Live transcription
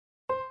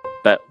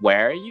But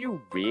where are you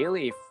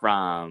really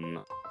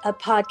from? A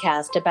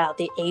podcast about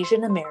the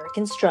Asian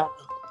American struggle.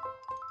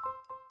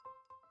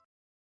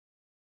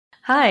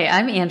 Hi,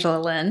 I'm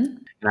Angela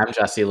Lynn. And I'm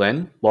Jesse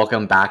Lynn.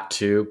 Welcome back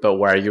to But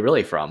Where Are You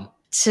Really From?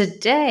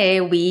 Today,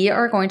 we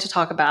are going to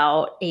talk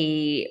about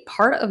a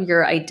part of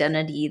your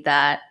identity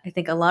that I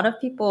think a lot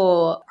of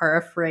people are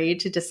afraid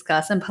to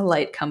discuss in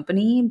polite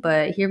company,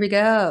 but here we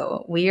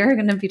go. We are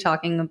going to be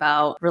talking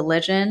about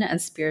religion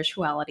and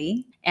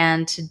spirituality.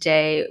 And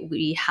today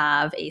we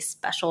have a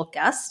special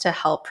guest to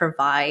help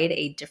provide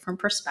a different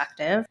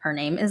perspective. Her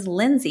name is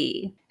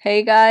Lindsay.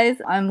 Hey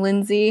guys, I'm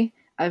Lindsay.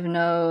 I've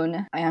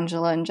known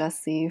Angela and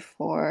Jesse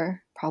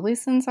for probably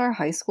since our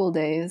high school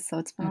days, so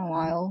it's been a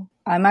while.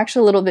 I'm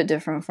actually a little bit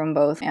different from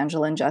both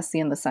Angela and Jesse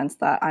in the sense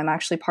that I'm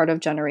actually part of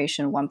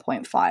Generation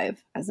 1.5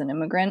 as an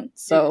immigrant.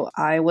 So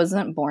I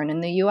wasn't born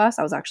in the US,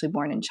 I was actually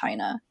born in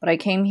China. But I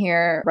came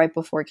here right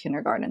before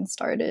kindergarten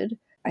started.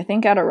 I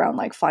think at around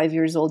like 5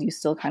 years old, you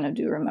still kind of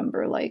do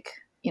remember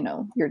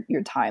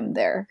your time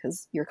there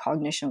because your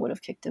cognition would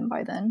have kicked in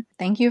by then.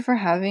 Thank you for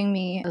having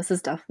me. This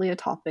is definitely a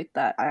topic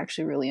that I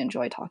actually really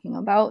enjoy talking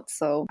about,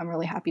 so I'm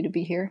really happy to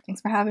be here.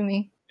 Thanks for having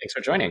me. Thanks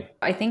for joining.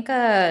 I think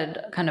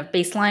a kind of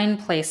baseline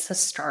place to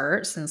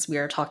start, since we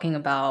are talking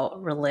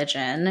about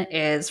religion,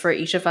 is for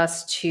each of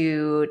us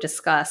to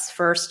discuss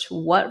first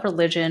what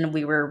religion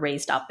we were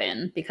raised up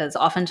in, because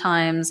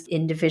oftentimes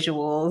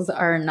individuals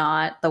are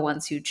not the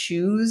ones who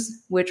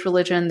choose which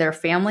religion their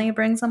family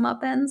brings them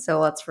up in. So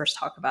let's first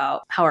talk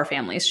about how our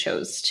families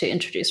chose to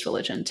introduce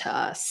religion to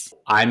us.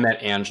 I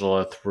met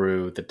Angela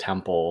through the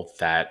temple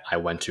that I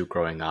went to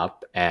growing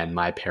up, and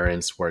my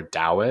parents were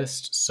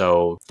Taoist,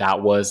 so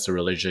that was the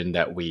religion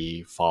that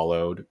we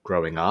followed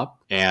growing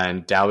up.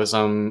 And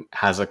Taoism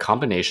has a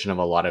combination of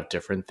a lot of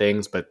different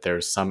things, but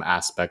there's some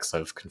aspects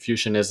of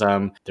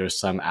Confucianism, there's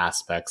some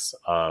aspects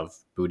of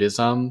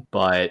Buddhism.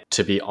 But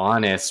to be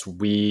honest,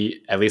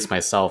 at least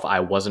myself,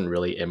 I wasn't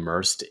really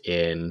immersed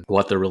in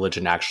what the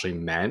religion actually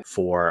meant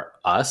for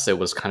us. It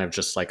was kind of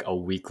just like a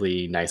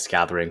weekly nice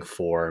gathering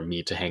for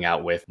me to hang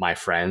out with my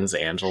friends,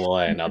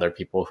 Angela, and other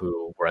people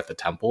who were at the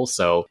temple.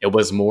 So it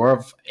was more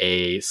of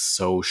a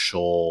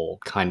social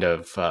kind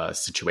of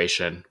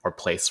situation or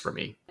place for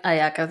me. I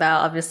echo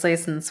that, obviously,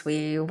 since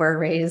we were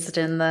raised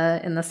in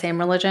the same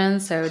religion,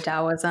 so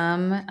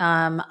Taoism.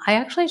 I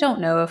actually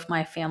don't know if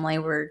my family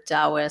were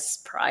Taoists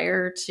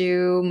prior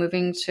to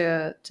moving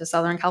to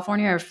Southern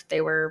California, or if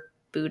they were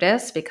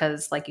Buddhist,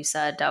 because, like you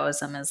said,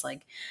 Taoism is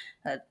like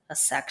a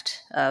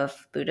sect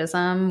of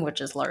Buddhism,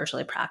 which is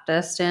largely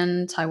practiced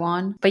in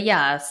Taiwan. But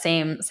yeah,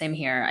 same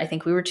here. I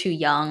think we were too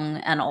young,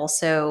 and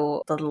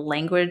also the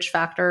language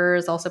factor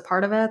is also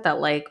part of it,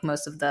 that like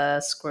most of the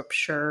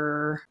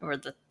scripture or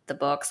the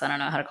books, I don't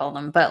know how to call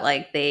them, but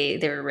like they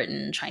were written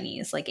in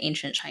Chinese, like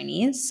ancient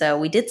Chinese. So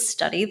we did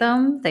study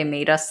them. They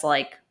made us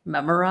like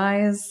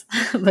memorize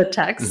the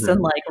text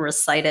and like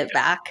recite it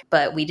back,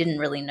 but we didn't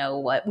really know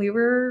what we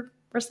were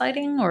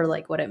reciting or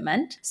like what it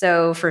meant.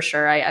 So for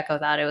sure, I echo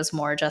that. It was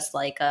more just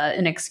like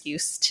an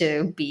excuse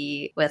to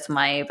be with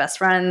my best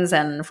friends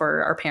and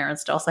for our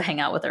parents to also hang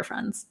out with their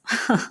friends.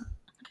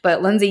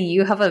 But Lindsay,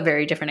 you have a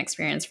very different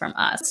experience from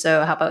us.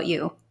 So how about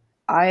you?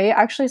 I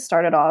actually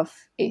started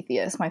off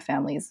atheist. My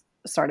family's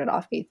started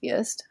off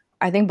atheist.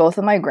 I think both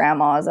of my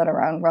grandmas at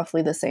around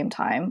roughly the same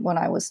time when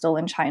I was still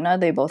in China,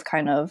 they both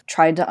kind of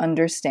tried to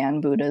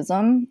understand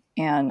Buddhism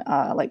and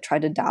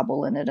tried to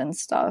dabble in it and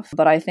stuff.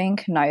 But I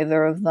think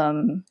neither of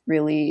them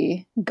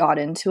really got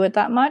into it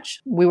that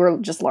much. We were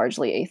just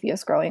largely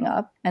atheists growing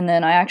up. And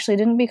then I actually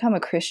didn't become a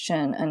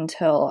Christian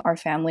until our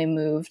family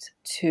moved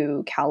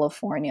to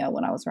California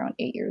when I was around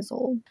 8 years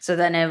old. So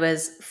then it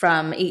was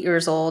from 8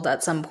 years old,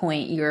 at some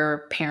point,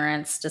 your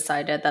parents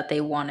decided that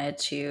they wanted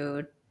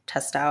to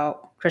test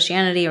out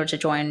Christianity or to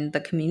join the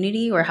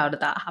community, or how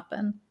did that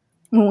happen?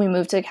 When we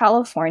moved to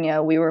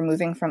California, we were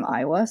moving from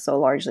Iowa, so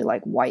largely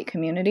like white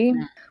community.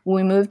 When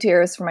we moved here,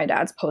 it was for my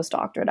dad's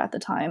postdoctorate at the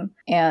time.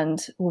 And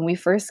when we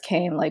first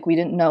came, like we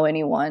didn't know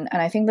anyone. And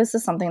I think this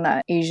is something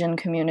that Asian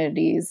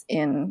communities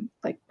in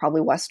like probably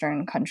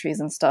Western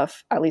countries and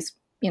stuff, at least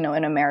in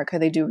America,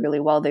 they do really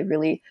well. They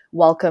really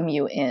welcome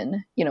you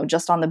in,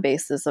 just on the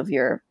basis of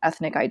your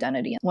ethnic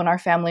identity. When our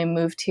family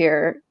moved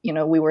here,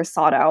 we were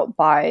sought out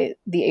by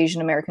the Asian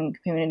American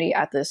community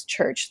at this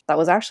church that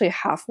was actually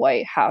half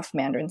white, half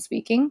Mandarin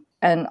speaking.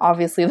 And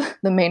obviously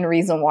the main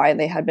reason why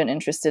they had been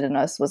interested in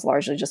us was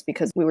largely just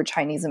because we were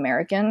Chinese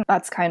American.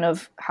 That's kind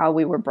of how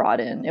we were brought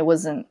in. It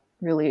wasn't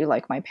really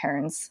like my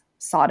parents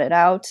sought it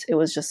out. It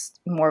was just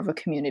more of a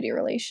community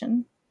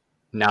relation.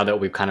 Now that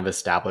we've kind of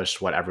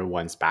established what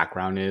everyone's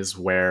background is,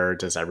 where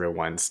does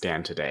everyone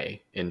stand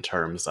today in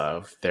terms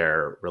of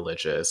their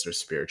religious or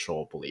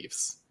spiritual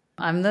beliefs?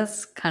 I'm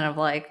this kind of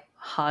like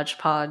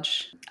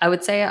hodgepodge. I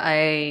would say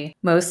I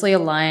mostly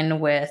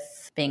align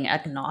with being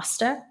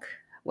agnostic,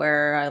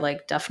 where I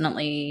like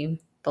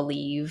definitely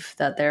believe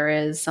that there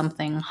is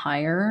something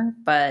higher,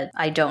 but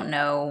I don't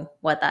know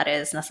what that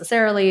is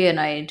necessarily, and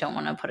I don't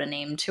want to put a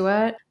name to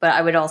it. But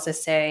I would also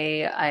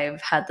say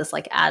I've had this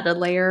like added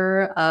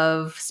layer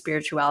of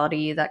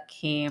spirituality that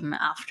came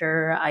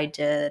after I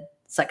did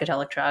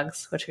psychedelic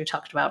drugs, which we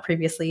talked about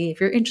previously.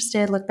 If you're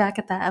interested, look back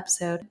at that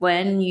episode.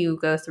 When you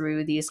go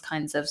through these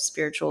kinds of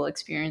spiritual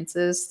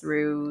experiences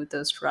through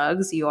those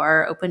drugs, you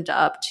are opened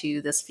up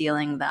to this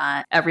feeling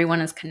that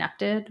everyone is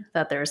connected,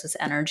 that there's this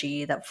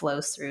energy that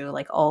flows through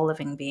like all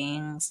living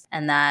beings,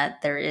 and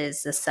that there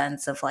is this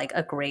sense of like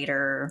a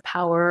greater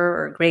power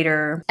or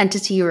greater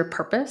entity or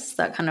purpose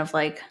that kind of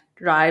like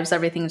drives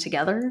everything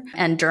together.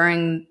 And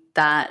during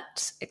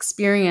that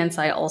experience,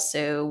 I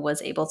also was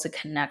able to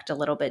connect a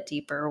little bit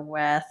deeper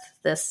with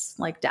this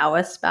like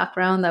Taoist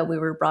background that we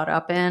were brought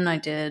up in. I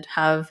did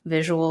have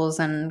visuals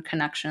and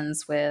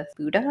connections with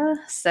Buddha.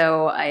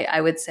 So I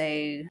would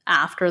say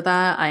after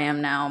that, I am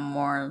now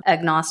more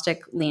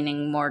agnostic,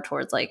 leaning more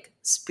towards like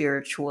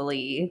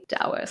spiritually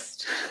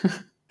Taoist.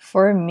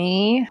 For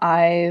me,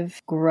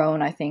 I've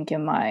grown, I think,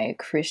 in my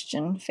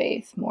Christian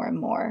faith more and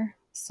more.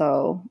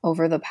 So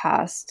over the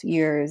past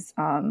years,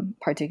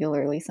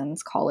 particularly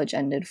since college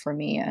ended for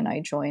me and I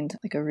joined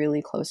like a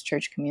really close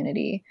church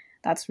community,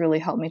 that's really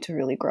helped me to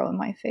really grow in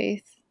my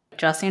faith.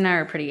 Jesse and I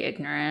are pretty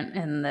ignorant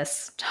in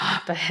this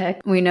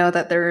topic. We know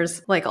that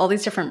there's like all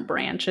these different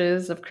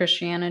branches of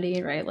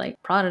Christianity, right? Like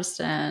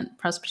Protestant,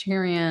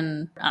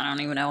 Presbyterian, I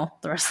don't even know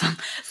the rest of them.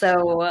 So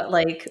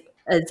like,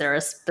 is there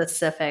a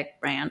specific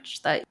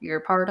branch that you're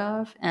part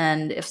of?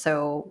 And if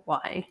so,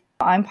 why?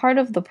 I'm part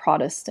of the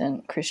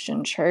Protestant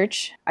Christian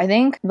church. I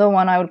think the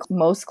one I would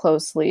most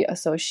closely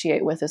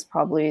associate with is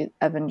probably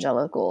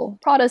evangelical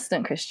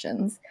Protestant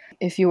Christians.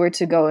 If you were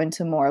to go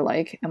into more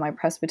like, am I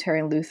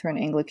Presbyterian, Lutheran,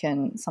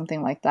 Anglican,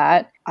 something like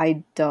that,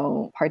 I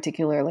don't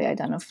particularly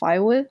identify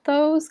with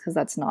those because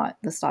that's not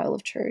the style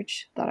of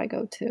church that I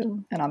go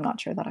to, and I'm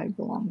not sure that I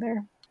belong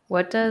there.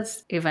 What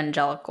does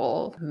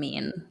evangelical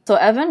mean? So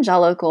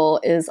evangelical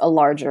is a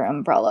larger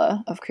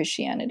umbrella of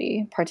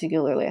Christianity,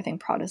 particularly, I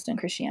think, Protestant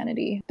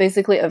Christianity.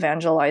 Basically,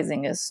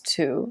 evangelizing is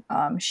to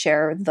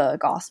share the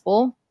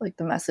gospel, like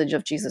the message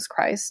of Jesus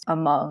Christ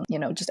among,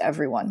 just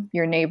everyone,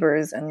 your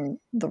neighbors and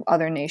the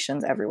other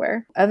nations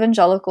everywhere.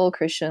 Evangelical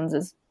Christians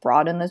is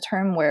broad in the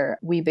term where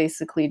we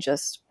basically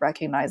just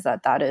recognize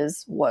that that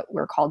is what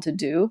we're called to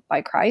do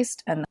by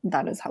Christ, and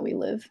that is how we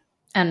live.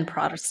 And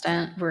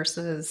Protestant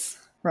versus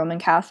Roman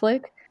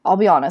Catholic. I'll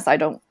be honest, I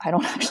don't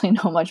actually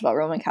know much about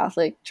Roman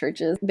Catholic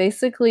churches.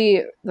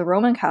 Basically, the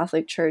Roman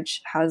Catholic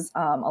Church has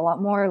a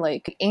lot more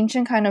like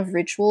ancient kind of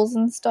rituals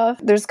and stuff.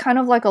 There's kind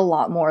of like a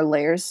lot more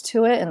layers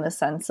to it in the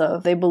sense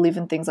of they believe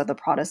in things that the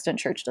Protestant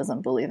Church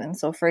doesn't believe in.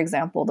 So for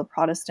example, the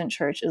Protestant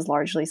Church is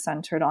largely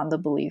centered on the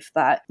belief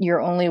that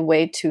your only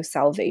way to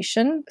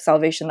salvation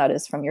that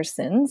is from your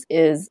sins,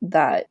 is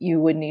that you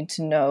would need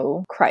to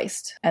know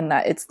Christ, and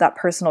that it's that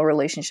personal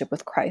relationship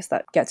with Christ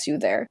that gets you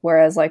there.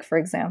 Whereas like, for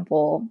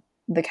example,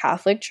 the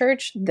Catholic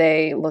Church,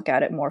 they look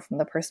at it more from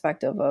the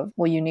perspective of,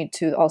 well, you need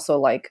to also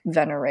like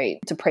venerate,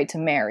 to pray to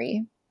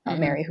Mary,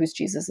 Mary, who's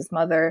Jesus's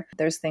mother.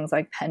 There's things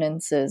like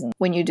penances, and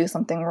when you do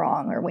something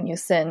wrong or when you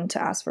sin,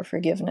 to ask for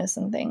forgiveness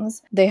and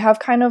things. They have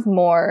kind of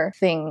more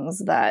things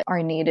that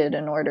are needed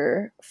in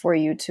order for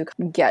you to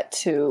get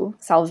to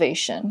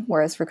salvation.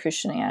 Whereas for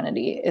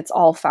Christianity, it's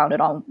all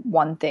founded on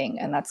one thing,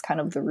 and that's kind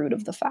of the root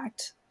of the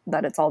fact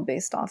that it's all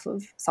based off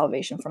of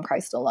salvation from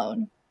Christ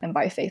alone and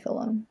by faith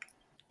alone.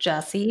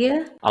 Jesse?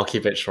 I'll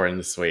keep it short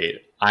and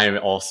sweet. I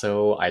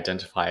also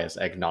identify as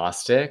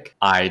agnostic.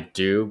 I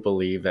do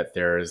believe that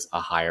there's a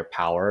higher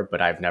power, but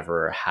I've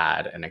never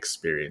had an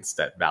experience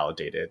that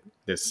validated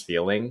this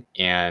feeling.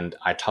 And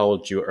I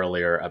told you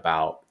earlier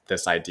about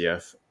this idea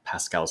of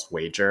Pascal's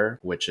wager,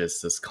 which is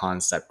this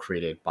concept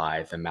created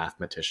by the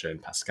mathematician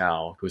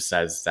Pascal, who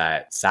says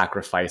that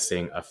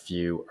sacrificing a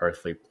few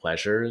earthly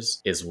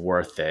pleasures is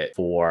worth it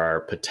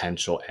for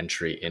potential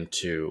entry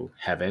into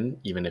heaven,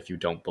 even if you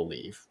don't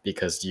believe,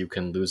 because you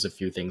can lose a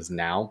few things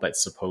now, but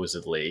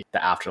supposedly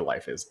the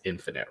afterlife is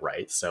infinite,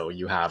 right? So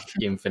you have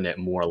infinite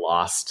more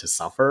loss to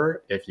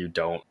suffer if you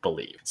don't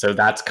believe. So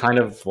that's kind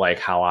of like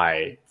how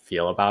I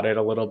feel about it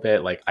a little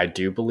bit. Like, I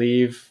do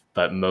believe,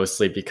 but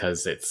mostly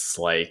because it's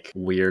like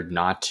weird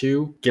not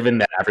to, given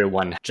that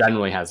everyone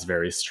generally has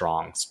very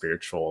strong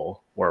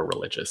spiritual or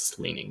religious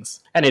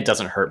leanings. And it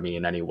doesn't hurt me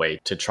in any way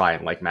to try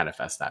and like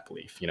manifest that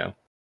belief, you know?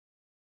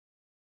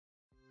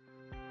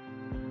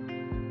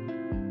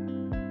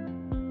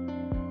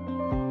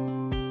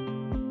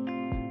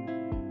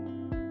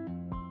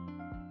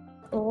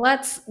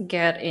 Let's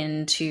get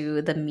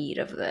into the meat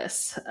of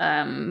this.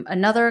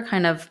 Another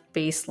kind of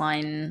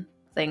baseline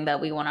thing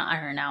that we want to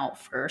iron out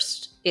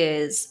first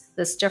is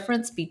this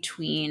difference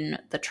between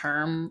the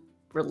term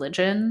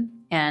religion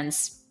and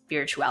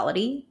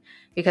spirituality,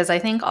 because I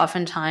think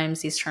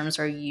oftentimes these terms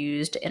are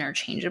used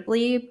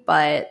interchangeably,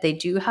 but they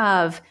do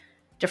have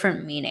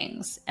different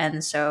meanings.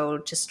 And so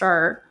to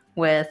start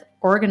with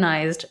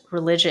organized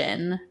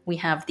religion, we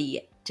have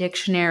the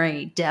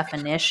dictionary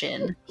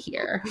definition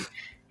here.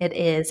 It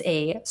is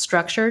a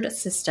structured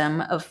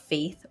system of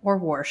faith or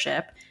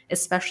worship,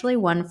 especially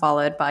one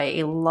followed by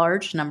a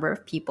large number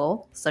of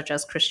people, such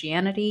as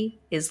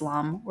Christianity,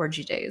 Islam, or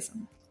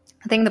Judaism.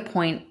 I think the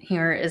point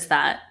here is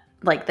that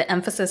like the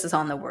emphasis is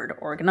on the word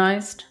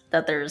organized,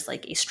 that there's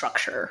like a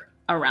structure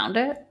around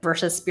it,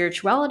 versus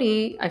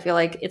spirituality. I feel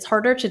like it's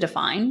harder to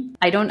define.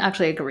 I don't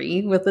actually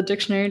agree with the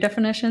dictionary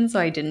definition, so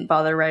I didn't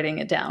bother writing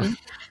it down.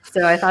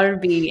 So I thought it would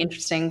be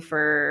interesting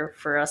for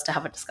us to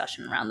have a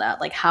discussion around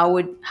that. Like how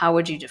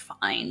would you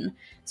define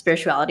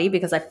spirituality?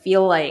 Because I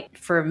feel like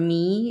for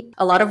me,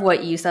 a lot of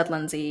what you said,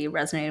 Lindsay,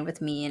 resonated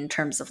with me in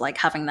terms of like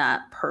having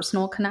that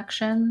personal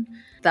connection.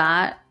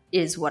 That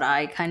is what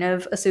I kind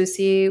of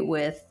associate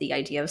with the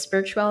idea of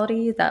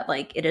spirituality, that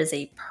like it is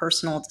a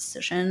personal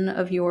decision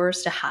of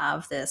yours to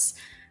have this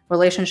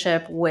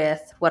relationship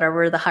with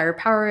whatever the higher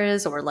power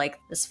is, or like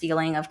this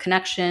feeling of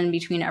connection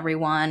between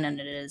everyone, and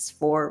it is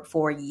for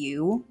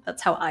you.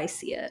 That's how I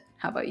see it.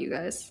 How about you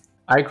guys?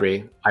 I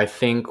agree. I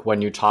think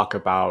when you talk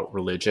about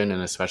religion,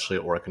 and especially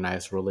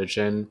organized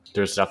religion,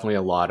 there's definitely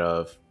a lot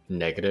of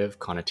negative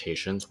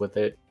connotations with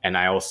it. And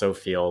I also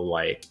feel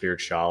like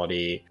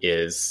spirituality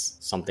is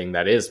something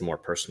that is more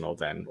personal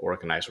than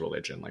organized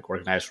religion. Like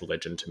organized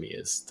religion to me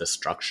is the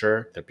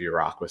structure, the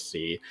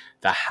bureaucracy,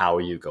 the how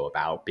you go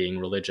about being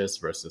religious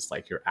versus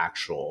like your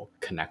actual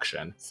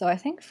connection. So I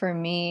think for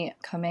me,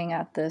 coming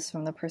at this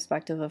from the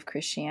perspective of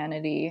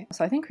Christianity,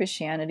 so I think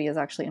Christianity is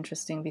actually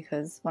interesting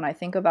because when I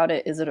think about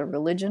it, is it a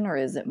religion or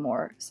is it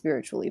more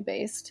spiritually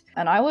based?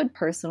 And I would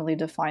personally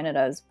define it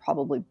as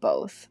probably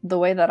both. The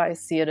way that I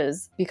see it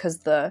is because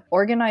the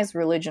organized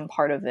religion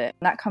part of it,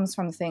 that comes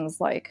from things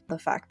like the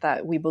fact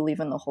that we believe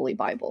in the Holy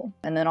Bible.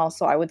 And then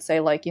also I would say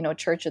like,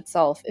 church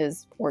itself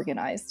is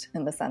organized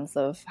in the sense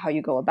of how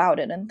you go about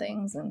it and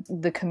things. And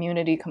the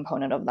community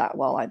component of that,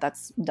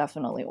 that's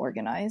definitely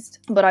organized.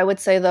 But I would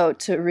say though,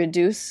 to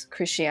reduce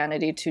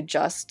Christianity to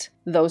just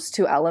those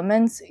two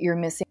elements, you're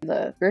missing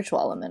the spiritual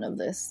element of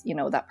this,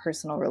 that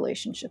personal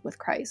relationship with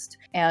Christ.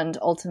 And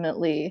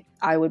ultimately,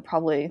 I would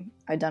probably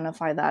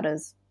identify that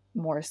as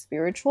more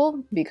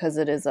spiritual because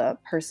it is a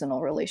personal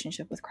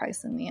relationship with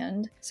Christ in the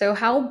end. So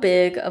how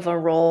big of a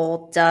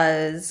role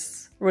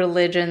does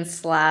religion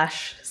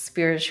 /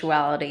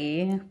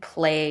 spirituality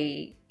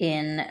play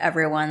in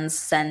everyone's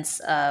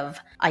sense of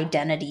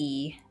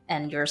identity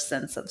and your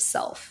sense of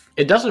self?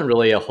 It doesn't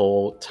really a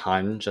whole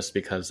ton, just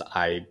because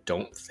I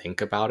don't think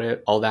about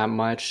it all that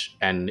much.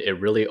 And it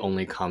really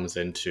only comes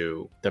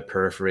into the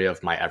periphery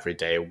of my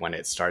everyday when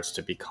it starts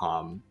to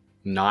become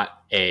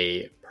not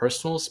a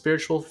personal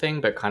spiritual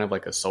thing, but kind of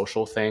like a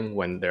social thing,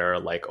 when there are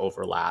like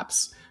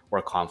overlaps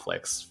or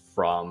conflicts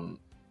from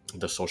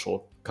the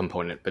social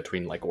component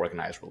between like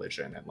organized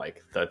religion and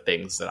like the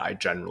things that I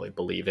generally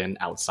believe in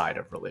outside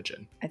of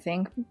religion. I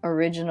think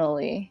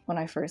originally when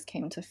I first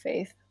came to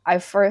faith, I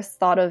first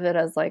thought of it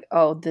as like,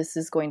 oh, this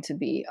is going to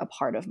be a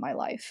part of my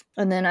life.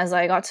 And then as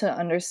I got to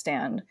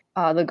understand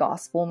the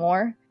gospel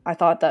more, I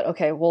thought that,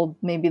 okay, well,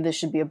 maybe this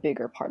should be a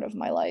bigger part of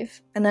my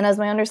life. And then as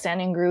my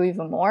understanding grew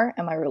even more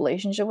and my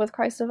relationship with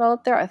Christ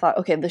developed there, I thought,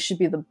 okay, this should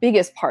be the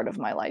biggest part of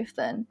my life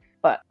then.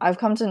 But I've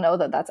come to know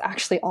that that's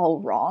actually all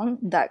wrong,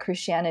 that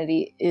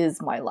Christianity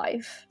is my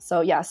life.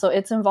 So yeah, so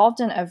it's involved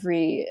in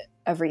every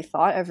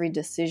thought, every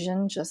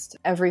decision, just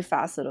every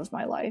facet of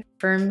my life.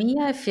 For me,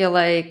 I feel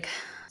like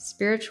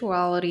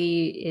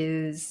spirituality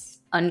is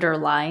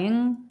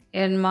underlying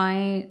in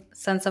my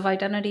sense of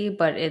identity,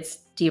 but it's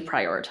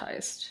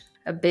deprioritized.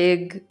 A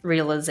big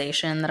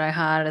realization that I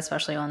had,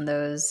 especially on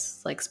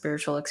those like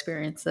spiritual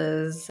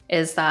experiences,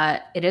 is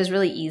that it is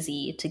really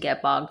easy to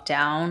get bogged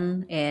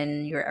down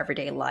in your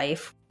everyday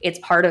life. It's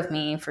part of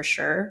me for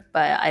sure,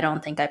 but I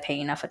don't think I pay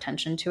enough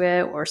attention to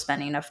it or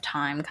spend enough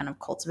time kind of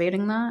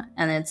cultivating that.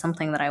 And it's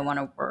something that I want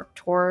to work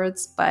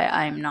towards, but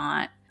I'm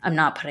not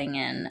putting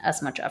in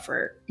as much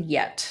effort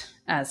yet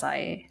as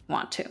I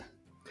want to.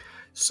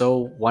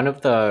 So one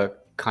of the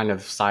kind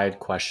of side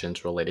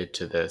questions related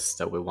to this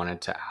that we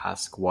wanted to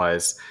ask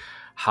was,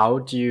 how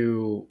do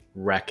you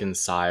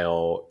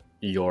reconcile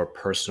your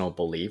personal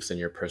beliefs and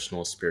your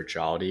personal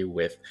spirituality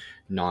with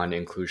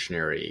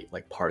non-inclusionary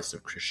like parts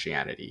of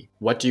Christianity?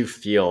 What do you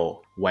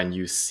feel when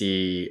you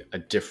see a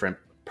different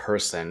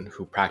person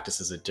who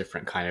practices a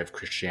different kind of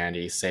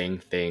Christianity saying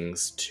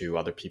things to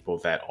other people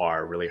that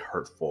are really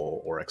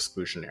hurtful or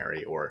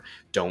exclusionary or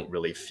don't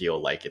really feel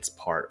like it's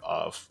part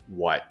of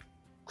what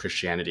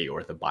Christianity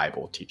or the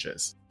Bible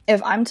teaches?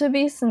 If I'm to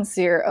be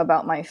sincere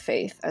about my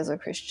faith as a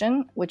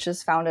Christian, which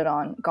is founded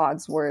on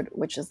God's word,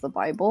 which is the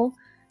Bible,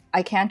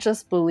 I can't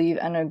just believe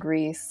and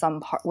agree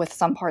with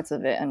some parts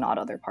of it and not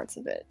other parts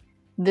of it.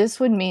 This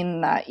would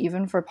mean that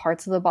even for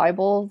parts of the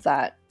Bible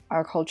that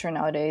our culture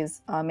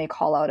nowadays may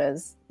call out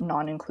as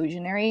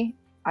non-inclusionary,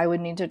 I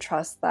would need to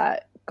trust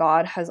that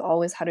God has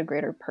always had a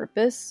greater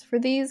purpose for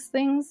these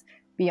things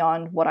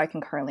beyond what I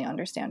can currently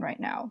understand right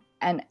now.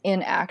 And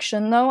in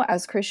action, though,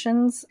 as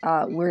Christians,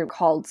 we're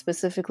called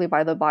specifically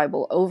by the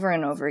Bible over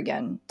and over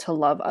again to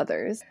love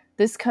others.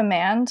 this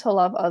command to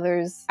love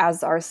others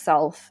as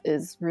ourself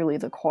is really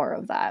the core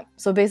of that.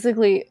 So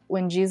basically,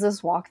 when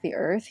Jesus walked the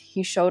earth,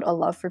 he showed a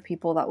love for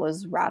people that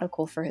was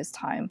radical for his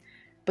time.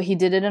 But he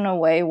did it in a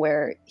way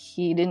where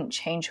he didn't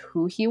change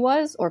who he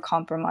was or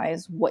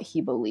compromise what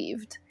he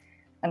believed.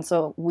 And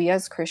so we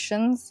as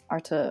Christians are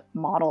to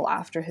model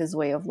after his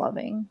way of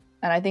loving.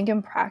 And I think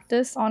in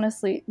practice,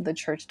 honestly, the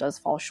church does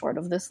fall short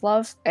of this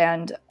love.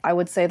 And I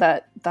would say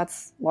that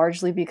that's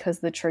largely because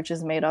the church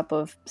is made up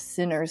of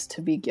sinners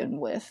to begin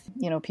with.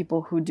 You know,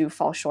 people who do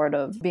fall short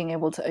of being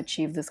able to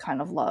achieve this kind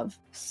of love.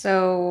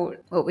 So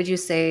what would you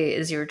say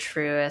is your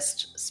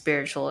truest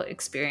spiritual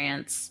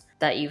experience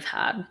that you've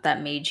had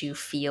that made you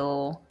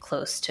feel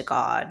close to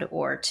God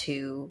or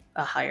to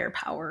a higher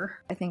power?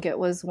 I think it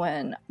was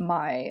when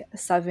my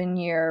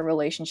 7-year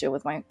relationship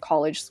with my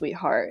college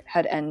sweetheart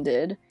had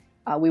ended.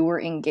 We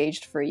were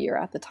engaged for a year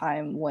at the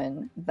time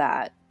when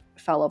that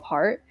fell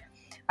apart.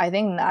 I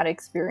think that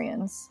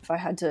experience, if I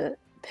had to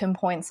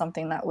pinpoint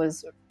something that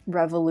was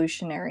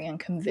revolutionary and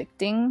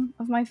convicting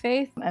of my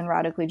faith and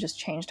radically just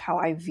changed how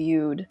I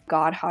viewed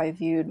God, how I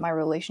viewed my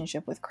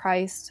relationship with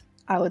Christ,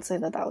 I would say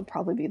that that would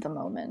probably be the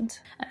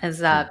moment. Is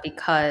that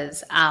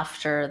because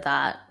after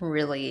that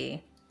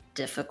really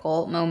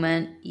difficult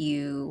moment,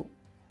 you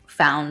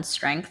found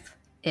strength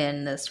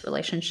in this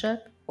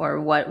relationship?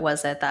 Or what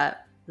was it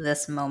that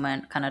this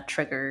moment kind of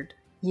triggered?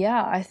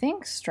 Yeah, I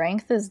think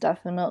strength is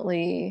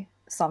definitely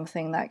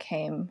something that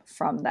came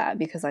from that,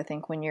 because I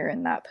think when you're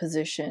in that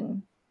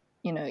position,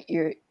 you know,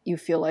 you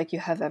feel like you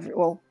have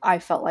I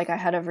felt like I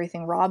had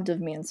everything robbed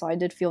of me, and so I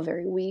did feel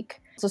very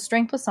weak. So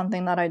strength was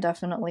something that I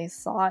definitely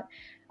sought.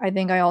 I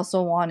think I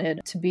also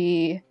wanted to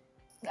be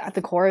at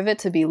the core of it,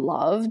 to be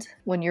loved.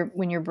 When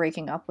you're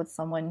breaking up with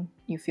someone,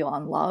 you feel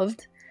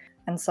unloved.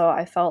 And so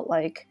I felt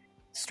like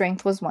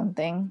strength was one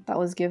thing that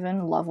was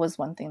given, love was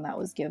one thing that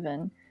was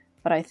given.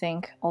 But I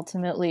think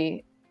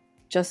ultimately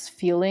just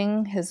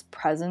feeling his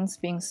presence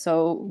being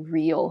so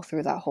real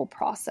through that whole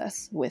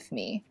process with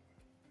me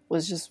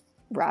was just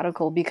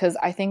radical, because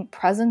I think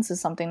presence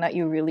is something that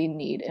you really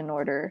need in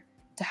order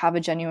to have a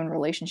genuine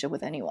relationship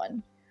with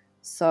anyone.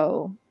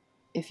 So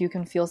if you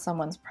can feel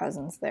someone's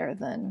presence there,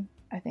 then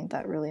I think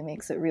that really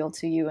makes it real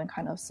to you and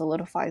kind of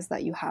solidifies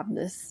that you have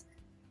this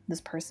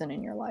person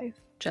in your life.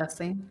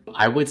 Jesse?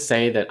 I would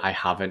say that I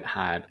haven't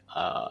had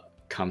a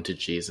come to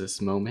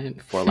Jesus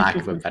moment, for lack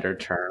of a better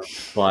term,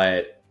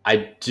 but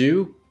I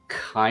do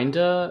kind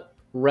of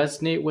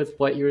resonate with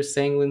what you were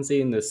saying,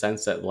 Lindsay, in the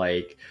sense that,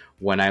 like,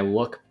 when I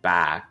look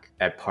back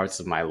at parts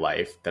of my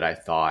life that I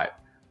thought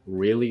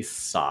really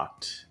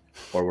sucked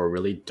or were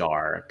really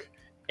dark,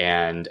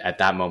 and at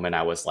that moment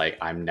I was like,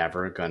 I'm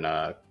never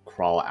gonna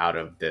crawl out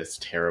of this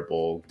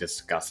terrible,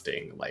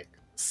 disgusting, like,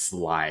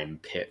 slime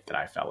pit that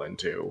I fell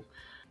into.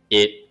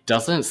 It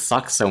doesn't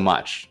suck so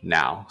much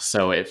now.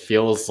 So it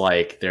feels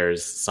like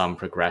there's some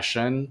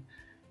progression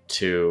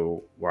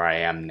to where I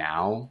am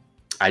now.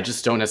 I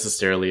just don't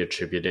necessarily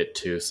attribute it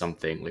to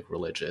something like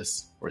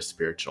religious or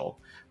spiritual,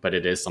 but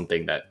it is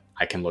something that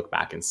I can look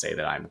back and say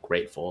that I'm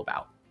grateful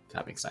about, if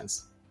that makes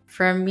sense.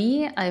 For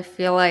me, I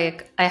feel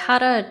like I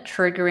had a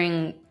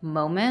triggering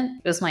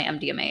moment. It was my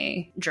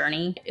MDMA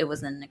journey. It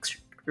was an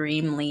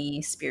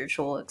extremely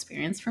spiritual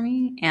experience for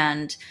me.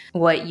 And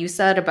what you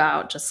said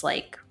about just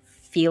like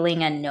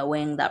feeling and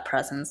knowing that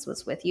presence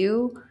was with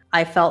you,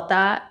 I felt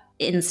that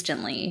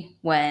instantly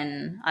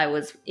when I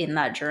was in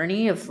that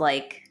journey of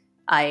like,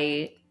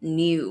 I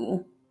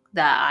knew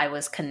that I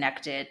was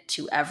connected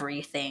to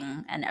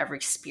everything and every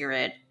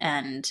spirit.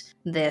 And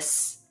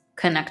this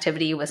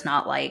connectivity was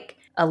not like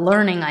a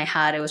learning I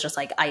had. It was just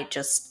like, I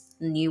just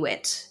knew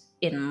it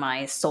in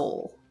my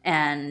soul.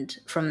 And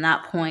from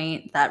that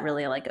point, that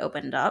really like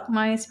opened up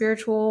my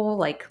spiritual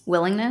like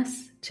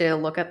willingness to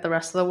look at the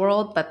rest of the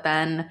world. But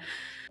then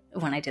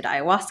when I did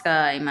ayahuasca,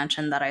 I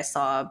mentioned that I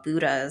saw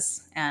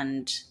Buddhas,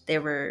 and they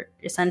were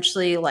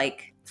essentially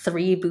like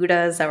 3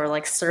 Buddhas that were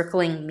like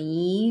circling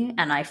me,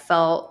 and I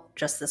felt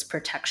just this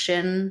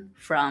protection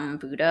from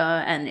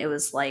Buddha. And it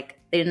was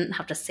like they didn't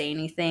have to say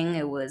anything.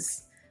 It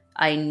was,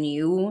 I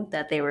knew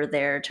that they were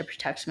there to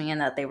protect me and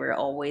that they were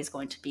always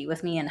going to be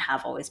with me and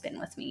have always been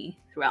with me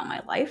throughout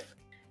my life.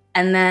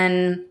 And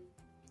then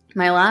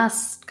my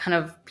last kind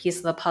of piece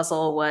of the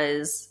puzzle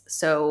was,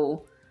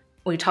 so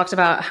we talked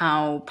about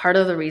how part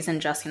of the reason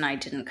Jesse and I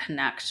didn't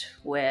connect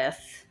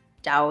with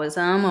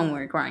Taoism when we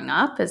were growing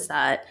up is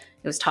that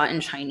it was taught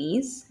in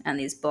Chinese, and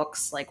these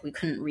books, like, we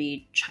couldn't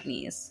read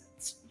Chinese.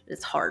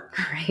 It's hard,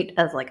 right,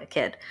 as like a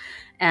kid.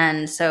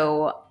 And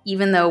so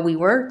even though we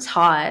were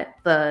taught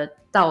the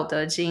Tao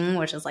Te Ching,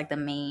 which is like the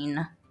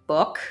main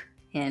book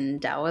in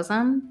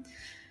Taoism,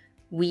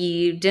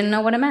 we didn't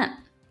know what it meant.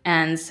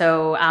 And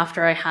so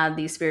after I had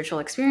these spiritual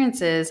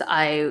experiences,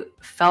 I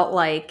felt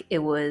like it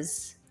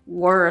was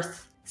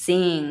worth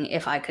seeing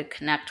if I could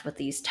connect with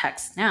these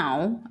texts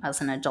now as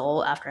an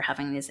adult after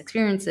having these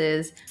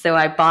experiences. So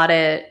I bought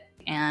it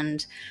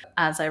And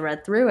as I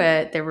read through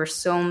it, there were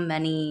so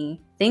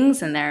many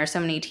things in there, so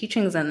many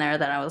teachings in there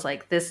that I was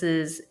like, this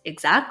is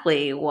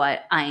exactly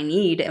what I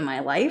need in my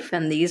life.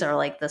 And these are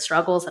like the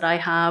struggles that I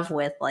have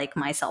with like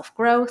my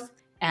self-growth.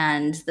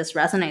 And this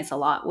resonates a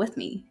lot with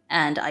me.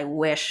 And I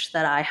wish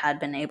that I had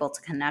been able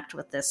to connect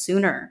with this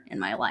sooner in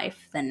my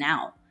life than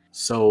now.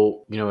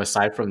 So,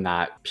 aside from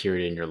that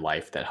period in your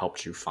life that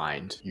helped you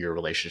find your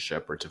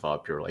relationship or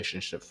develop your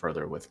relationship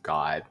further with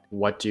God,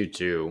 what do you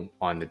do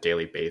on a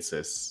daily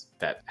basis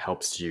that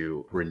helps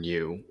you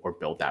renew or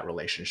build that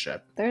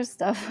relationship? There's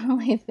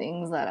definitely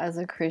things that as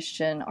a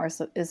Christian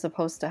is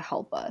supposed to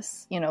help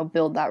us,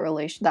 build that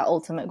that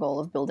ultimate goal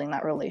of building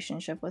that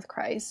relationship with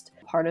Christ.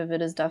 Part of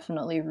it is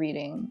definitely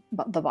reading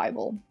the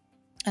Bible.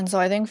 And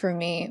so I think for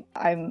me,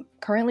 I'm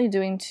currently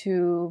doing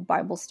 2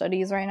 Bible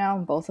studies right now.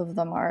 Both of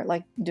them are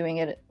like doing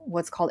it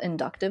what's called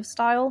inductive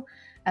style.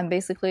 And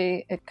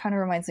basically, it kind of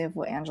reminds me of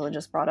what Angela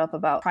just brought up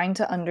about trying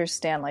to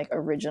understand like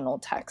original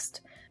text.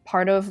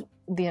 Part of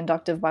the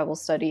inductive Bible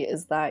study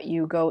is that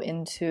you go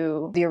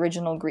into the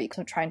original Greek,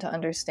 so trying to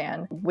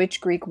understand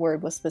which Greek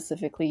word was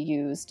specifically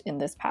used in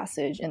this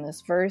passage, in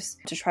this verse,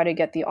 to try to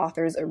get the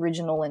author's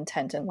original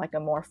intent and like a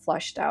more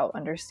fleshed out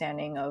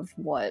understanding of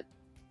what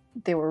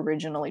they were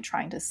originally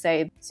trying to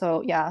say.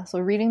 So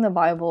reading the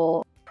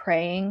Bible,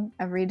 praying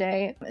every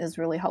day is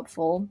really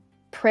helpful.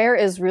 Prayer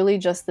is really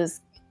just this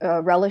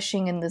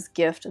relishing in this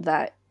gift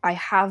that I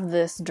have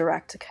this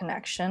direct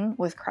connection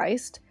with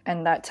Christ,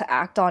 and that to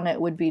act on it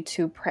would be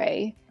to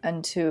pray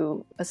and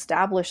to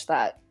establish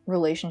that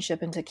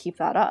relationship and to keep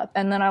that up.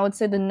 And then I would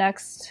say the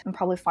next and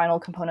probably final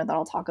component that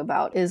I'll talk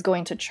about is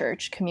going to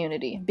church,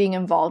 community, being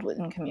involved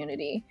in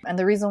community. And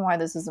the reason why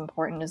this is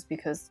important is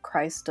because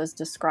Christ does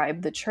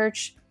describe the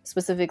church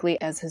specifically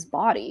as his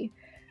body.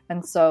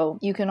 And so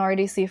you can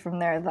already see from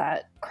there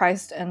that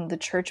Christ and the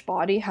church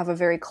body have a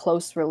very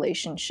close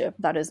relationship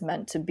that is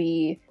meant to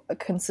be a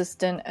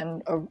consistent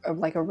and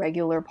a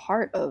regular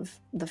part of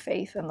the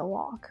faith and the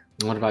walk.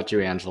 What about you,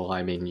 Angela?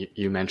 I mean,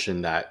 you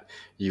mentioned that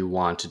you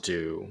want to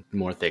do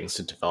more things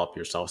to develop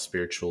yourself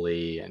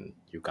spiritually, and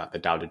you got the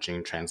Tao Te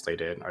Ching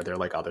translated. Are there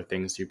like other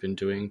things you've been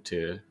doing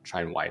to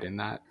try and widen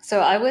that?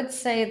 So I would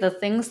say the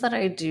things that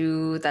I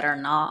do that are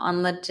not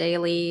on the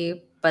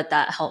daily, but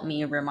that help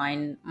me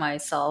remind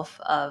myself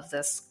of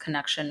this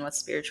connection with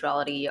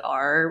spirituality,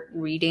 are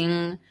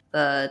reading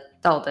the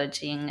Tao Te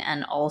Ching,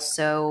 and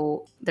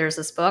also there's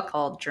this book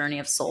called Journey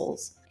of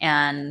Souls.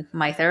 And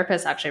my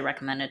therapist actually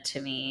recommended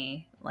to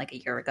me like a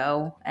year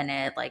ago, and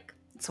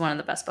it's one of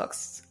the best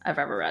books I've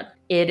ever read.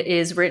 It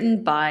is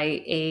written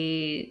by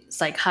a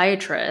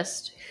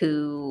psychiatrist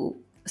who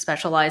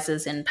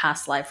specializes in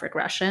past life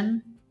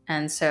regression.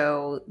 And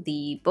so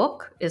the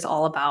book is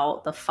all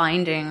about the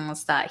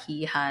findings that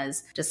he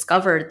has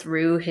discovered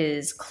through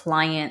his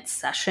client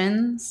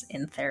sessions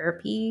in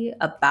therapy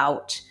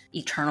about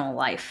eternal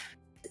life.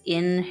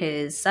 In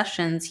his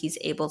sessions, he's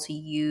able to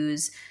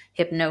use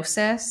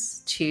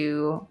hypnosis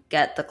to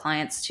get the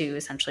clients to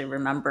essentially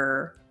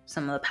remember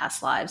some of the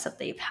past lives that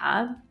they've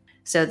had.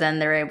 So then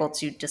they're able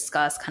to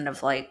discuss kind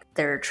of like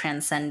their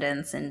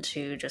transcendence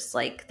into just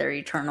like their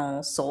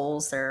eternal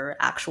souls, their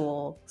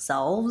actual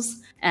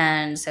selves.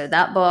 And so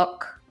that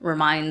book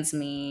reminds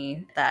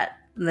me that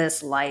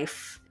this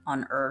life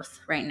on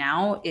earth right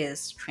now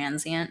is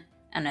transient,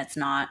 and it's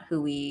not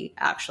who we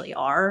actually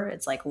are.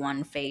 It's like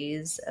one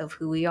phase of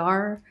who we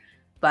are,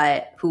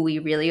 but who we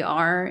really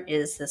are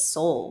is the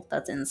soul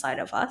that's inside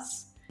of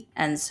us.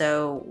 And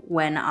so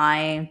when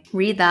I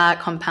read that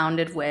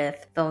compounded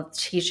with the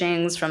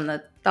teachings from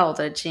the Tao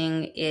Te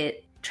Ching,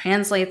 it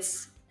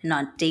translates in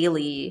a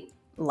daily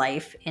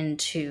life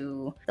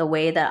into the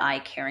way that I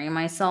carry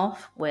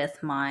myself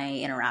with my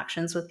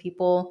interactions with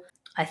people.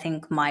 I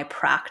think my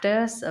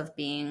practice of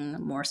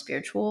being more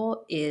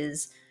spiritual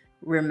is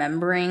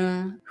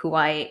remembering who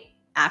I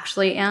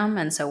actually am.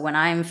 And so when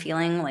I'm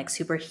feeling like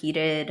super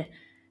heated,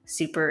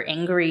 super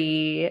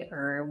angry,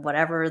 or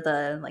whatever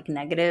the like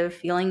negative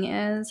feeling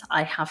is,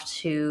 I have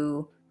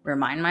to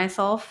remind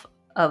myself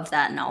of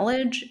that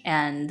knowledge,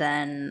 and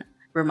then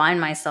remind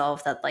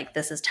myself that like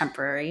this is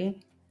temporary,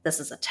 this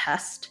is a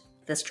test.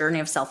 This journey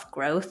of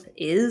self-growth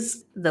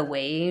is the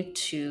way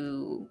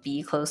to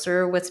be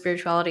closer with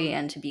spirituality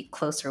and to be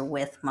closer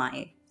with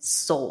my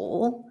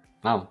soul.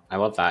 Wow, I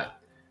love that.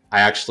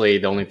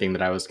 The only thing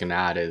that I was going to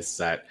add is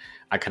that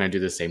I kind of do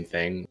the same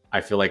thing.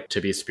 I feel like to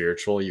be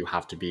spiritual, you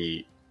have to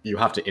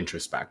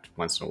introspect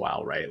once in a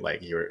while, right? Like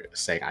you're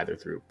saying, either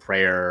through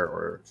prayer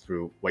or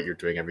through what you're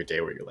doing every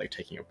day where you're like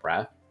taking a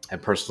breath.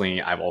 And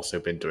personally, I've also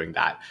been doing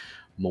that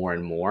more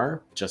and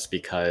more, just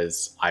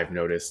because I've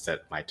noticed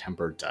that my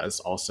temper does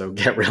also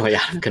get really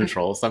out of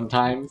control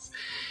sometimes.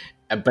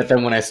 But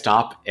then when I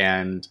stop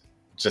and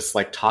just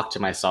like talk to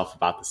myself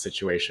about the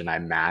situation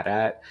I'm mad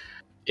at,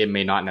 it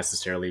may not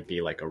necessarily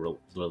be like a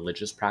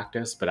religious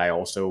practice, but I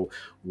also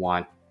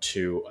want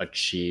to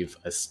achieve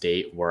a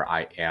state where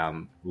I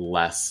am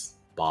less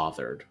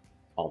bothered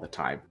all the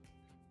time.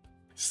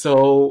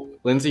 So,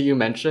 Lindsay, you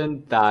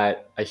mentioned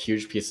that a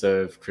huge piece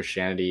of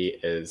Christianity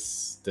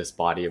is this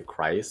body of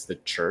Christ, the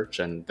church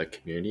and the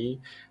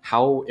community.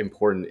 How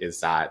important is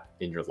that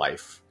in your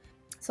life?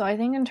 So I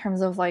think in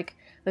terms of like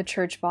the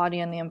church body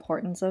and the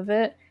importance of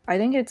it, I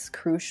think it's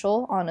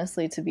crucial,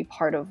 honestly, to be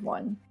part of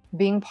one.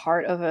 Being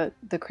part of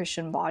the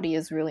Christian body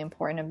is really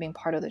important, and being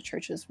part of the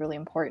church is really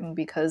important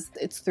because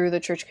it's through the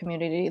church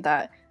community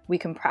that we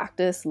can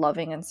practice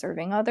loving and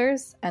serving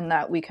others, and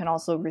that we can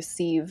also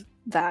receive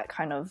that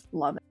kind of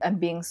love and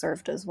being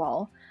served as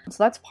well.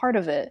 So that's part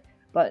of it.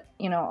 But,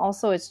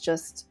 also it's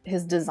just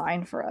his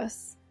design for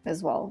us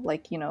as well.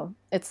 Like,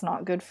 it's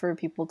not good for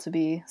people to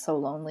be so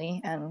lonely,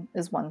 and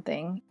is one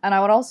thing. And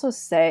I would also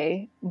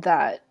say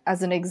that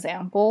as an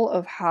example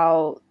of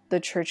how the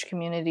church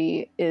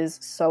community is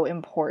so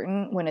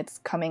important when it's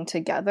coming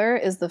together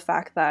is the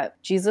fact that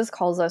Jesus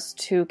calls us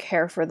to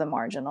care for the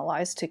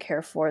marginalized, to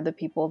care for the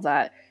people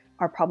that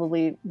are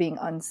probably being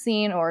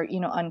unseen or,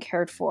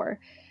 uncared for.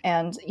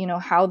 And,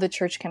 how the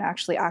church can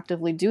actually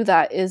actively do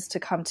that is to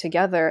come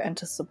together and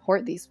to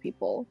support these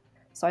people.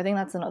 So I think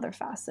that's another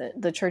facet.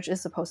 The church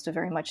is supposed to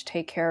very much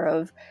take care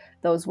of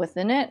those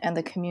within it and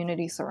the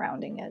community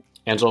surrounding it.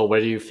 Angela, where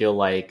do you feel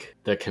like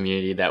the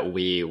community that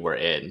we were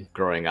in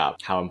growing up,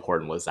 how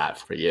important was that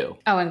for you?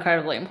 Oh,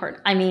 incredibly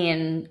important. I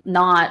mean,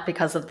 not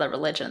because of the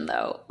religion,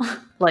 though.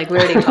 Like, we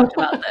already talked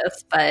about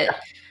this, but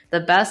the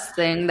best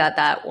thing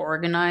that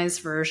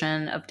organized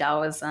version of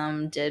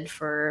Taoism did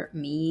for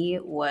me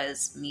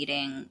was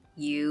meeting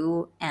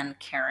you and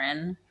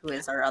Karen, who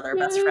is our other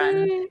best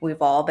friend.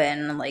 We've all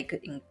been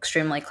like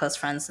extremely close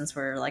friends since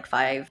we were like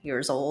 5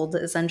 years old,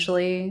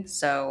 essentially.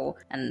 So,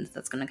 and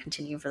that's going to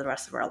continue for the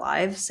rest of our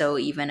lives. So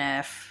even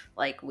if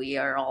like we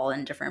are all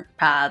in different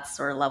paths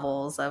or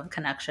levels of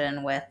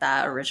connection with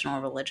that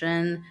original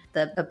religion,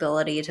 the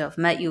ability to have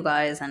met you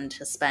guys and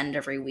to spend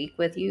every week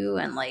with you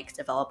and like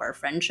develop our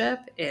friendship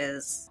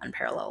is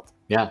unparalleled.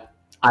 Yeah,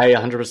 I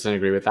 100%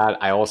 agree with that.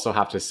 I also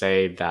have to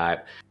say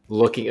that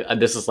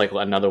this is like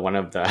another one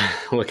of the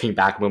looking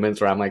back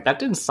moments where I'm like, that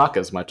didn't suck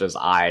as much as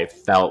I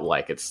felt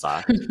like it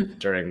sucked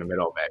during the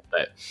middle of it.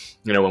 But,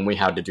 when we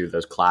had to do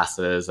those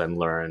classes and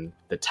learn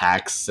the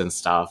texts and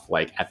stuff,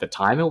 like at the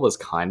time it was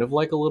kind of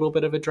like a little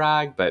bit of a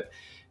drag. But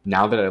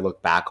now that I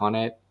look back on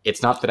it,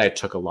 it's not that I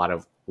took a lot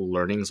of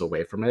learnings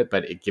away from it,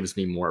 but it gives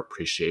me more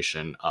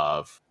appreciation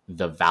of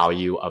the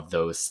value of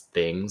those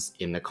things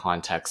in the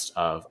context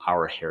of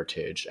our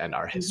heritage and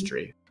our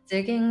history.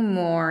 Digging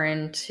more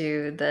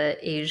into the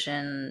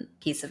Asian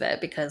piece of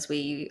it, because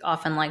we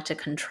often like to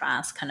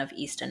contrast kind of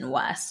East and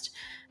West.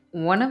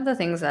 One of the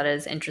things that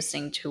is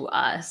interesting to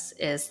us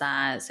is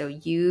that, so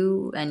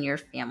you and your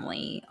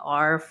family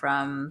are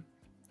from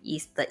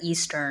the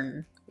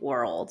Eastern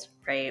world,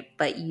 right?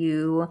 But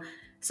you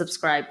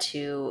subscribe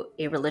to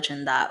a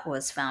religion that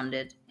was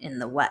founded in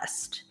the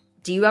West.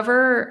 Do you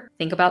ever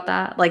think about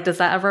that? Like, does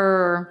that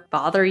ever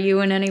bother you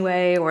in any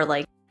way? Or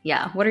like,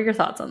 yeah, what are your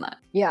thoughts on that?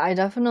 Yeah, I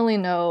definitely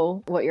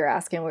know what you're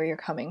asking, where you're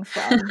coming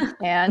from.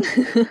 And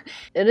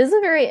it is a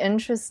very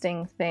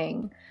interesting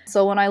thing.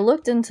 So when I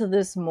looked into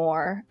this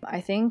more, I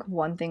think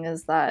one thing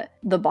is that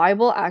the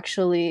Bible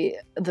actually,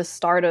 the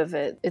start of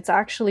it, it's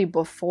actually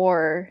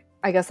before,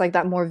 I guess, like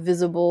that more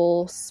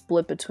visible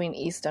split between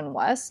East and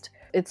West.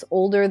 It's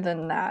older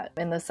than that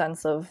in the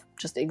sense of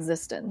just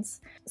existence.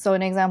 So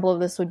an example of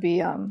this would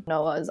be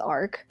Noah's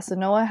Ark. So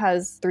Noah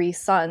has 3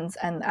 sons,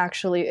 and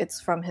actually it's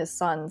from his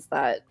sons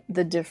that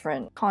the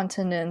different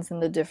continents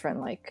and the different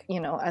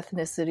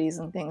ethnicities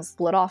and things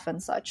split off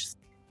and such.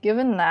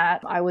 Given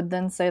that, I would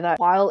then say that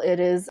while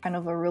it is kind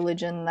of a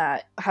religion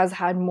that has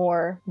had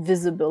more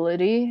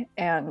visibility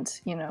and,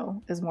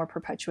 is more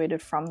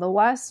perpetuated from the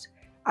West,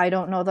 I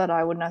don't know that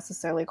I would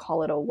necessarily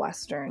call it a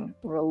Western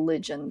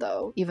religion,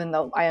 though, even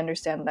though I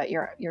understand that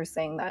you're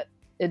saying that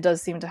it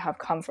does seem to have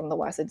come from the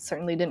West. It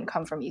certainly didn't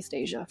come from East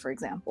Asia, for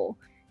example.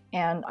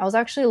 And I was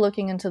actually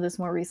looking into this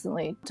more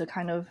recently to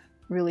kind of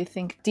really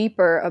think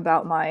deeper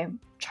about my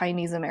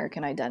Chinese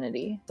American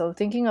identity. So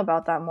thinking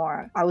about that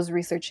more, I was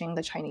researching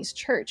the Chinese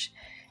church.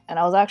 And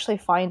I was actually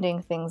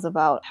finding things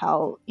about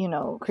how,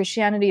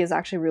 Christianity is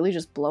actually really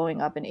just blowing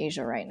up in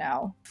Asia right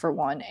now, for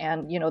one.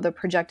 And, the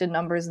projected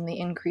numbers and the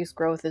increased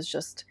growth is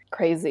just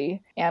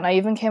crazy. And I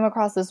even came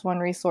across this one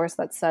resource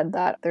that said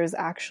that there's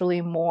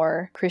actually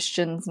more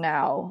Christians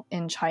now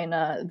in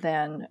China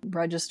than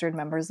registered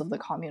members of the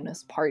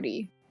Communist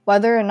Party.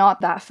 Whether or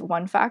not that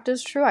one fact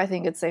is true, I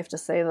think it's safe to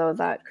say, though,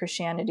 that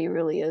Christianity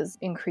really is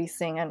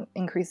increasing and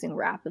increasing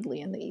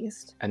rapidly in the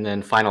East. And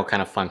then final kind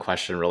of fun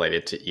question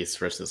related to East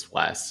versus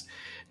West.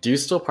 Do you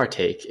still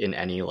partake in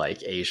any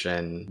like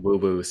Asian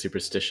woo-woo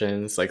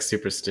superstitions, like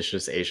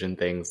superstitious Asian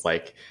things?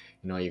 Like,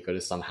 you go to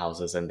some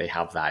houses and they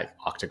have that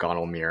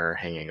octagonal mirror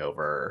hanging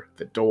over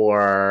the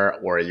door,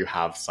 or you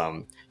have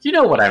some,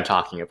 what I'm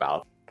talking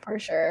about. For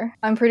sure.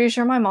 I'm pretty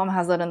sure my mom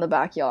has that in the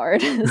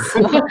backyard.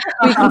 So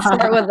we can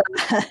start with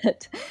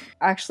that.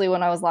 Actually,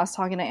 when I was last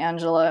talking to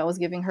Angela, I was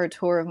giving her a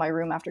tour of my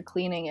room after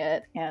cleaning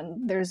it.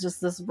 And there's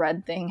just this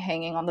red thing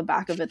hanging on the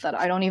back of it that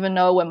I don't even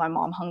know when my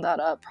mom hung that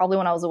up. Probably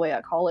when I was away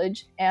at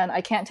college. And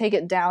I can't take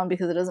it down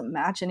because it doesn't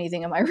match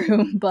anything in my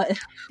room. But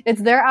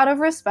it's there out of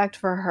respect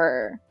for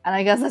her. And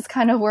I guess that's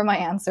kind of where my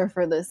answer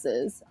for this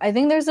is. I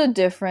think there's a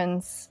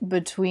difference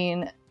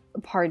between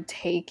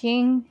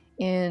partaking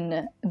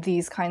in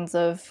these kinds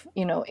of,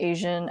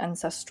 Asian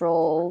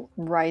ancestral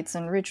rites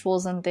and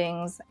rituals and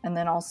things, and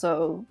then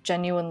also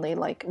genuinely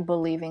like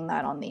believing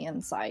that on the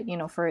inside,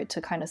 for it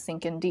to kind of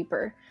sink in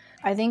deeper.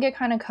 I think it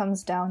kind of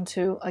comes down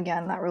to,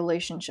 again, that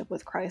relationship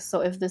with Christ.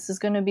 So if this is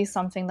going to be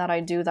something that I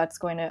do that's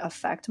going to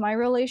affect my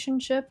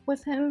relationship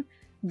with him,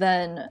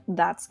 then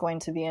that's going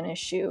to be an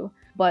issue.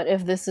 But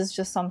if this is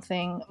just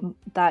something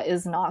that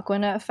is not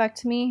going to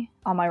affect me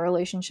on my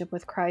relationship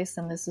with Christ,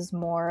 and this is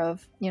more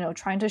of,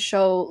 trying to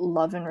show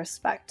love and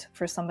respect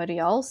for somebody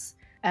else,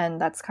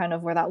 and that's kind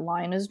of where that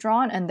line is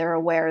drawn, and they're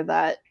aware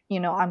that,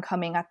 I'm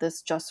coming at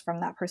this just from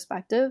that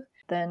perspective,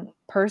 then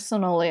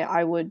personally,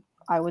 I would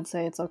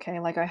say it's okay.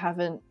 Like I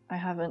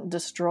haven't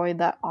destroyed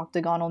that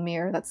octagonal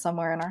mirror that's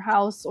somewhere in our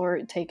house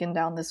or taken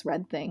down this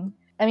red thing.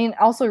 I mean,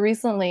 also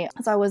recently,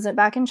 as I was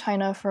back in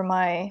China for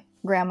my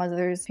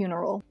grandmother's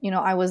funeral,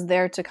 I was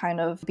there to kind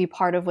of be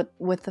part of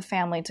with the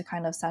family to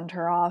kind of send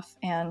her off.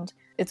 And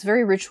it's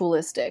very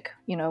ritualistic,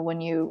 when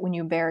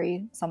you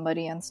bury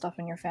somebody and stuff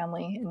in your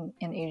family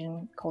in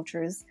Asian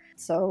cultures.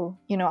 So,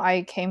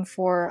 I came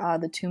for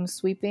the tomb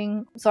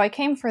sweeping. So I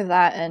came for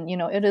that. And,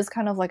 it is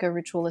kind of like a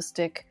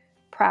ritualistic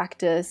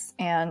practice,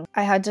 and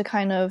I had to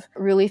kind of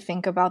really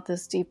think about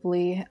this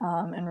deeply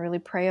and really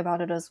pray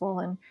about it as well.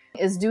 And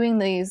is doing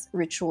these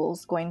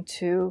rituals going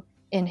to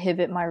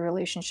inhibit my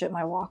relationship,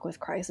 my walk with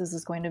Christ? Is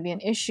this going to be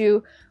an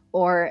issue,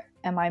 or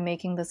am I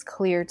making this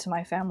clear to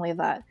my family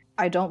that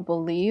I don't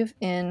believe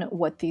in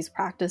what these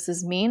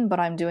practices mean, but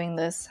I'm doing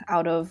this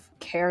out of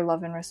care,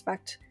 love, and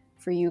respect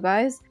for you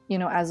guys,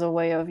 as a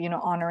way of,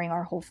 honoring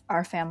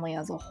our family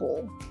as a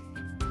whole.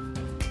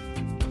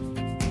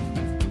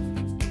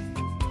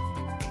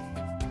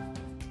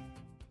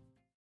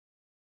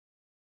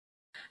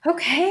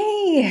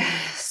 Okay,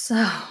 so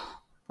a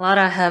lot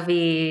of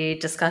heavy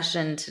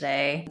discussion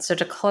today. So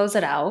to close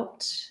it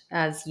out,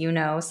 as you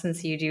know,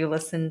 since you do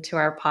listen to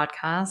our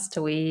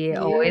podcast, we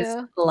always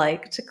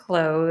like to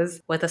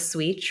close with a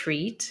sweet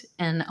treat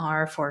in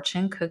our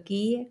fortune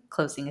cookie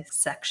closing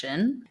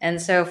section.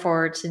 And so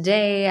for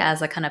today,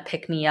 as a kind of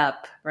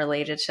pick-me-up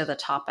related to the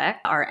topic,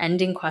 our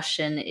ending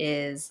question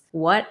is,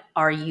 what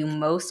are you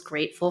most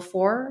grateful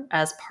for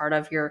as part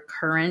of your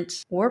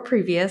current or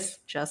previous,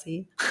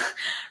 Jesse,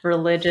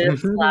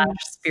 religious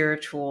 /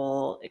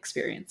 spiritual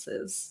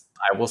experiences?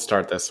 I will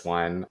start this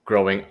one.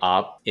 Growing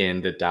up in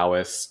the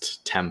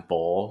Taoist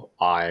temple,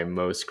 I'm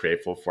most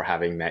grateful for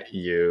having met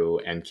you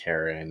and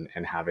Karen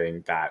and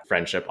having that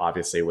friendship,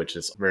 obviously, which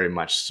is very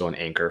much still an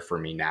anchor for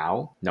me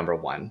now, number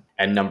one.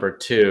 And number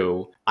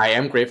two, I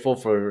am grateful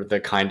for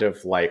the kind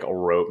of like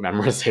rote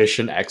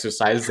memorization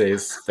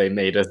exercises they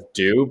made us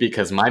do,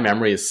 because my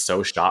memory is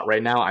so shot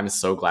right now. I'm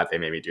so glad they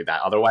made me do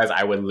that. Otherwise,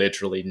 I would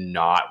literally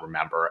not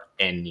remember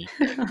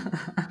anything.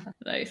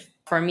 Nice.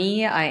 For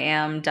me, I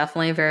am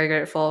definitely very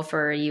grateful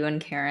for you and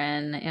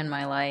Karen in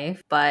my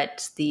life.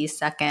 But the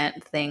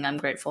second thing I'm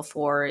grateful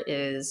for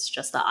is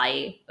just the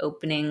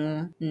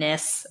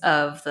eye-openingness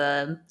of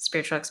the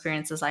spiritual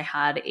experiences I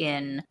had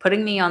in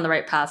putting me on the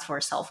right path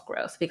for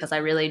self-growth. Because I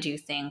really do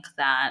think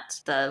that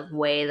the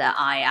way that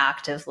I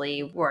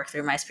actively work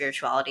through my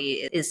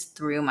spirituality is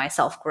through my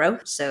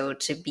self-growth. So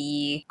to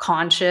be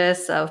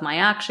conscious of my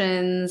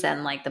actions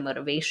and like the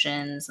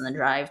motivations and the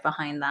drive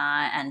behind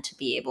that, and to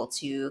be able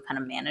to kind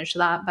of manage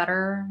that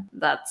better,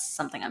 that's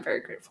something I'm very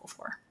grateful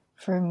for.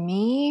 For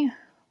me,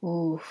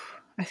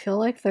 I feel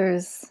like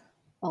there's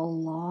a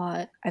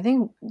lot. I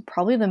think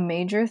probably the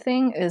major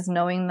thing is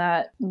knowing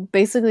that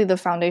basically the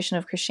foundation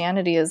of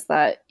Christianity is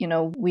that,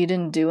 we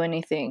didn't do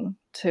anything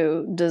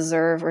to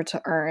deserve or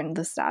to earn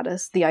the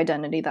status, the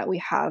identity that we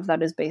have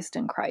that is based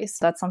in Christ.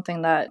 That's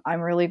something that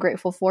I'm really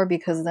grateful for,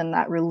 because then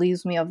that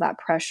relieves me of that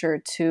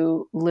pressure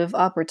to live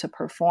up or to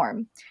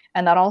perform.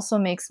 And that also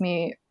makes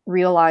me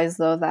realize,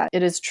 though, that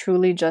it is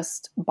truly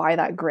just by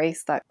that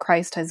grace that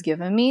Christ has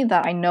given me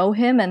that I know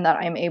him and that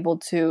I'm able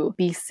to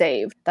be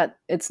saved, that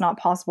it's not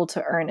possible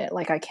to earn it.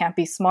 Like I can't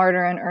be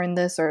smarter and earn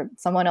this, or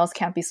someone else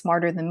can't be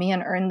smarter than me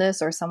and earn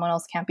this, or someone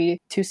else can't be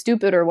too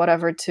stupid or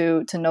whatever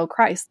to know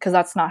Christ, because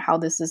that's not how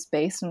this is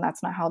based and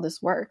that's not how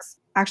this works.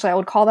 Actually, I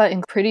would call that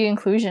pretty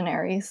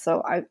inclusionary.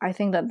 So I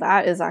think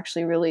that is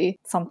actually really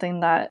something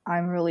that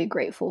I'm really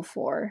grateful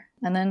for.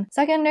 And then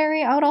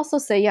secondary, I would also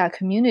say,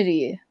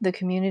 community. The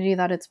community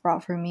that it's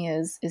brought for me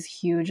is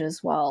huge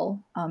as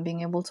well.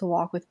 Being able to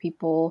walk with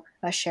people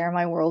that share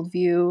my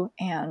worldview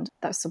and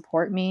that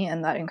support me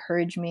and that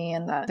encourage me,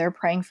 and that they're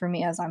praying for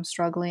me as I'm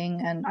struggling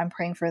and I'm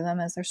praying for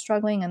them as they're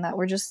struggling, and that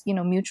we're just,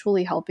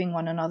 mutually helping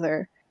one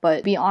another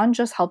but beyond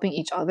just helping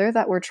each other,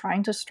 that we're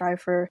trying to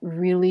strive for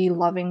really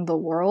loving the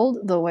world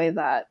the way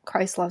that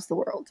Christ loves the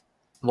world.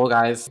 Well,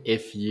 guys,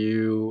 if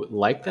you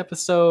liked the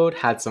episode,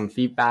 had some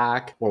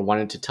feedback, or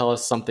wanted to tell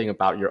us something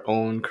about your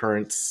own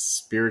current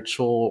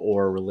spiritual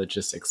or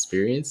religious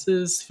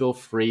experiences, feel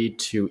free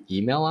to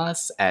email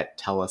us at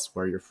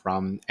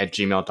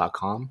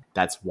telluswhereyou'refrom@gmail.com.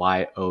 That's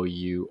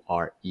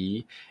YOURE.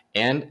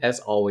 And as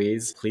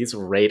always, please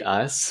rate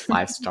us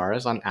 5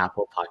 stars on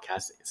Apple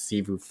Podcasts,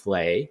 s'il vous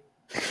plaît.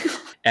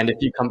 And if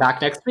you come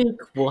back next week,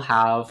 we'll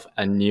have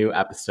a new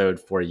episode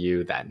for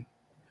you then.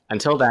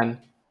 Until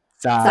then,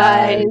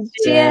 再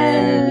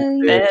见。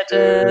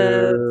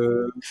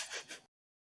Bitches.